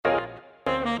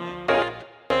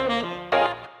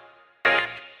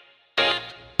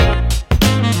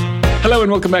Hello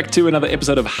and welcome back to another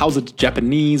episode of How's It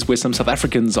Japanese, where some South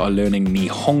Africans are learning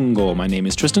Nihongo. My name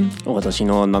is Tristan. 私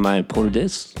の名前ポールで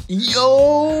す。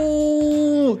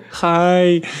 Yo!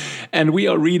 Hi! And we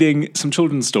are reading some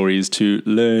children's stories to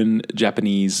learn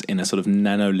Japanese in a sort of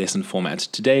nano lesson format.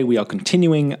 Today we are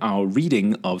continuing our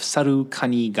reading of Saru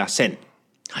Kani Gasen.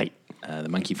 はい。 The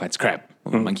monkey fights crab,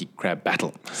 or monkey crab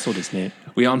battle. そうですね。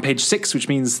 We are on page 6, which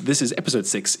means this is episode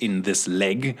 6 in this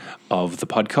leg of the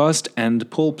podcast. And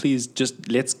Paul, please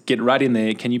let's get right in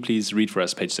there. Can you please read for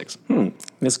us page 6?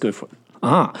 Let's go for it.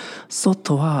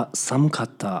 外は寒かっ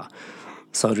た。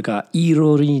それがい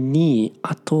ろりに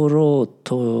当たろう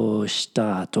とし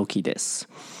た時です。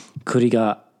栗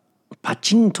がパ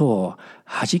チンと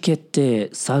弾けて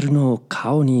猿の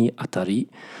顔に当たり、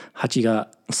蜂が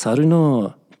猿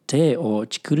の手を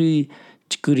チクリ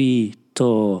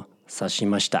と刺し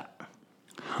ました。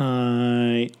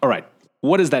 Hi. All right.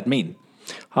 What does that mean?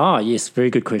 Yes, very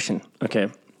good question. Okay.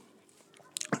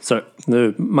 So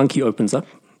the monkey opens up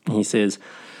and he says,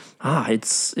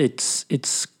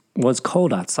 it was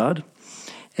cold outside.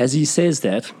 As he says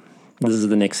that, this is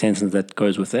the next sentence that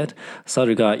goes with that.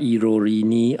 猿がいろり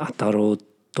に当たろう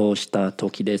とした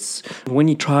時です。When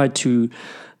he tried to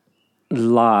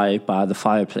lie by the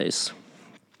fireplace,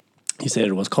 he said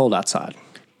it was cold outside.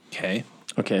 Okay.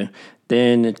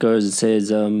 Then it says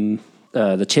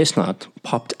the chestnut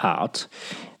popped out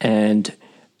and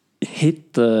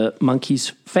hit the monkey's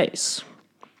face.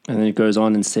 And then it goes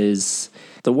on and says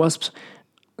the wasp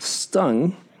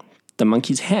stung the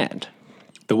monkey's hand.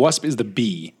 The wasp is the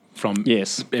bee from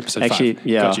episode 5.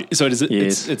 Yeah. Got you. So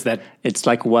it's that. It's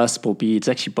like wasp or bee. It's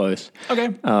actually both. Okay.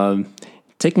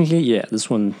 Technically, this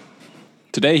one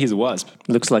Today he's a wasp.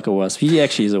 looks like a wasp. He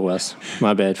actually is a wasp.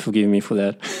 My bad. Forgive me for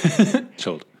that.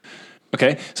 Chilled.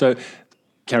 Okay, so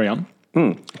carry on.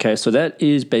 Okay, so that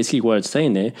is basically what it's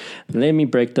saying there. Let me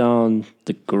break down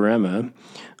the grammar.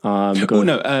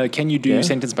 Can you do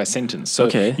sentence by sentence? So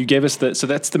you gave us so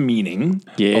that's the meaning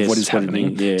of what is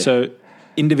happening. So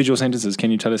individual sentences,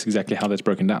 can you tell us exactly how that's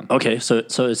broken down? Okay, so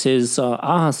it says,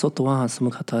 外は寒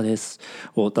かったです.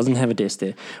 Well, it doesn't have a des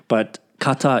there, but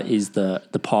kata is the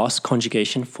past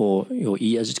conjugation for your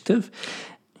e adjective.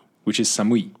 Which is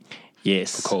samui.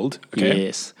 Yes. For cold. Okay.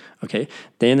 Yes. Okay.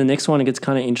 Then the next one, it gets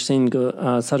kind of interesting.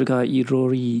 猿がい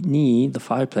ろりに the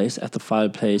fireplace, at the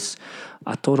fireplace,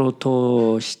 当たろう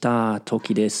とした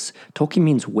時です. Toki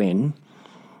means when.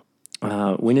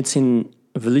 When it's in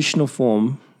volitional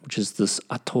form, which is this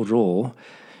当たろ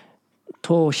う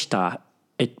とした,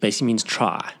 it basically means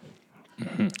try.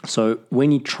 So when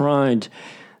he tried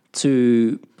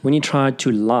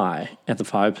to lie at the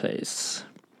fireplace.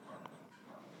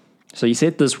 So he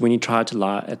said this when he tried to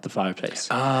lie at the fireplace.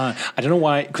 I don't know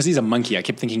why, because he's a monkey. I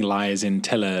kept thinking lie as in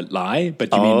tell a lie,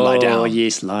 but you mean lie down. Oh,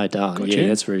 yes, lie down. Got yeah, you.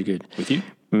 that's very good. With you?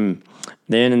 Then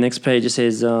the next page it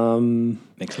says...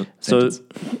 Next sentence.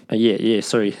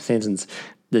 Sorry, sentence.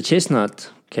 The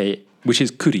chestnut, okay... Which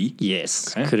is kuri.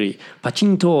 Yes, okay. Kuri.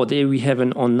 Pachinto, there we have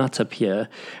an onomatopoeia,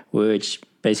 which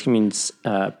basically means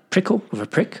prickle, with a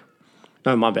prick.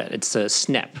 No, my bad. It's a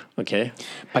snap, okay?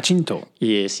 Pachinto.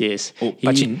 Yes. Oh,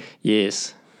 pachin?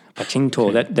 Yes. Pachinto.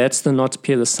 Okay. That's the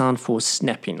onomatopoeia, the sound for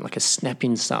snapping, like a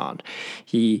snapping sound.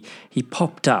 He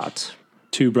popped out.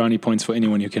 2 brownie points for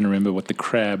anyone who can remember what the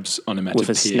crab's onomatopoeia with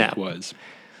a snap. was.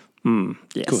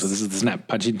 Yes. Cool, so this is the snap,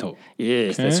 pachinto.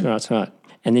 Yes, okay. That's right.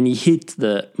 And then he hit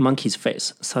the monkey's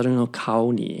face. Saru no kao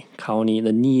ni. Kao ni,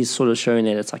 the knee is sort of showing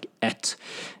that it's like at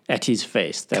his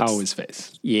face. Kao his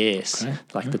face. Yes,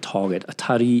 like the target.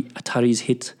 Atari's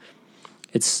hit.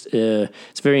 It's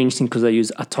very interesting because they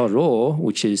use ataro,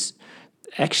 which is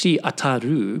actually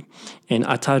ataru, and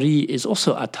atari is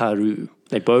also ataru.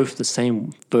 They're both the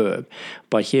same verb,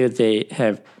 but here they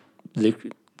have the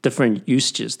different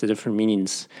usages, the different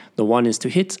meanings. The one is to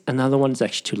hit, another one is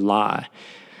actually to lie.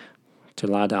 To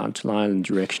lie down, to lie in the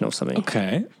direction of something.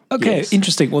 Okay, yes.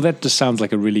 Interesting. Well, that just sounds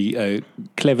like a really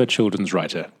clever children's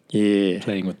writer. Yeah.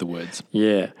 Playing with the words.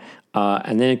 Yeah.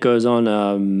 And then it goes on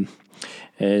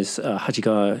as Hachi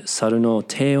ga saru no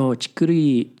te o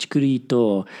chikuri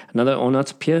to, another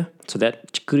onomatopoeia. So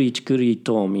that chikuri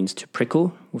to means to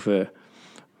prickle with a,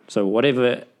 so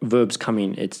whatever verbs come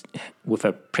in, it's with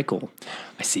a prickle.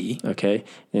 I see. Okay.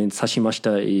 And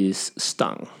sashimashita is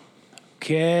stung.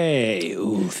 Okay.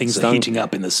 Ooh, things are heating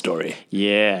up in this story.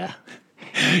 Yeah.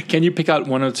 Can you pick out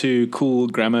 1 or 2 cool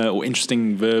grammar or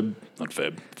interesting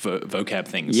vocab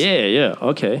things? Yeah.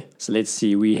 Okay. So let's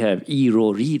see. We have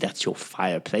irori, that's your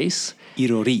fireplace.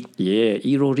 Irori. Yeah,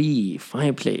 irori,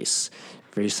 fireplace.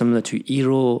 Very similar to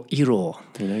iro. You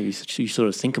know, you sort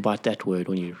of think about that word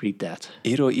when you read that.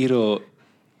 Iro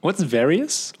What's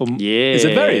various? Or, Yeah. Is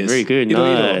it various? Very good.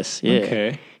 Nice. Yeah.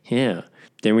 Okay. Yeah.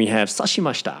 Then we have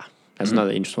sashimashita. That's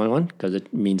another interesting one because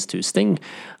it means to sting,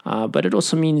 but it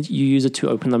also means you use it to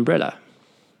open an umbrella.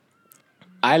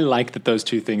 I like that those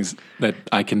two things, that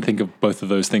I can think of both of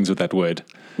those things with that word.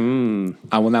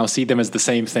 I will now see them as the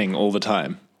same thing all the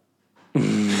time.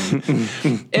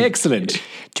 Excellent.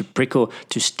 To prickle,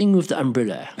 to sting with the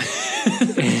umbrella.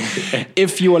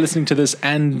 If you are listening to this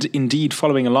and indeed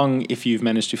following along, if you've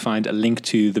managed to find a link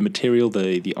to the material,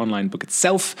 the online book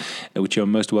itself, which you're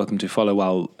most welcome to follow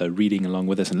while reading along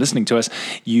with us and listening to us,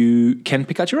 you can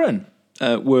pick out your own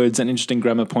words and interesting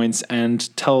grammar points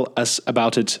and tell us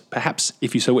about it, perhaps,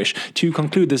 if you so wish. To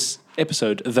conclude this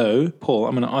episode, though, Paul,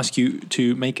 I'm going to ask you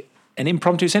to make an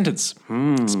impromptu sentence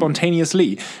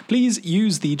spontaneously. Please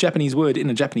use the Japanese word in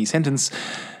a Japanese sentence,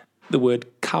 the word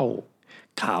kao.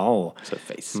 Kao. So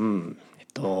face.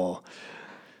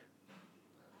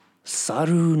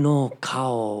 猿の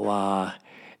顔は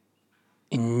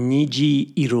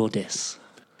虹色です。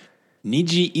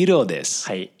虹色です。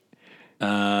はい。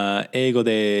英語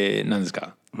で何です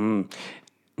か?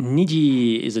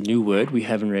 Niji is a new word. We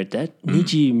haven't read that.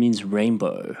 Niji means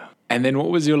rainbow. And then what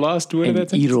was your last word of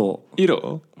that sentence? Iro.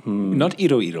 Iro. Not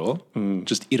iro,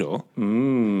 just iro.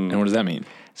 And what does that mean?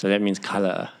 So that means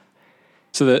color.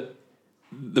 So the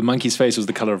monkey's face was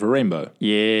the color of a rainbow.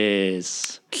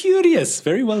 Yes. Curious.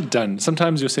 Very well done.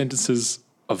 Sometimes your sentences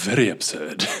are very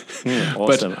absurd.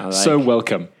 Awesome. But so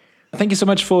welcome. Thank you so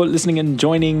much for listening and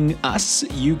joining us.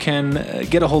 You can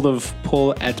get a hold of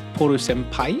Paul at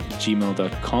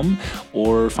porosenpai@gmail.com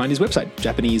or find his website,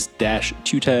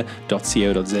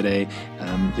 japanese-tutor.co.za.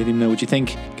 Let him know what you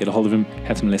think. Get a hold of him.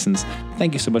 Have some lessons.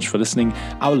 Thank you so much for listening.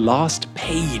 Our last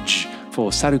page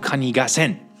for Sarukani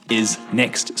Gasen is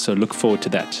next, so look forward to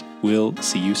that. We'll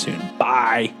see you soon.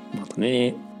 Bye. また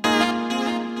ね。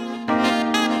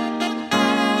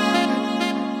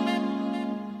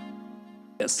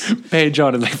Yes. Page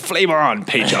on and like flavor on,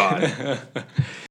 page on.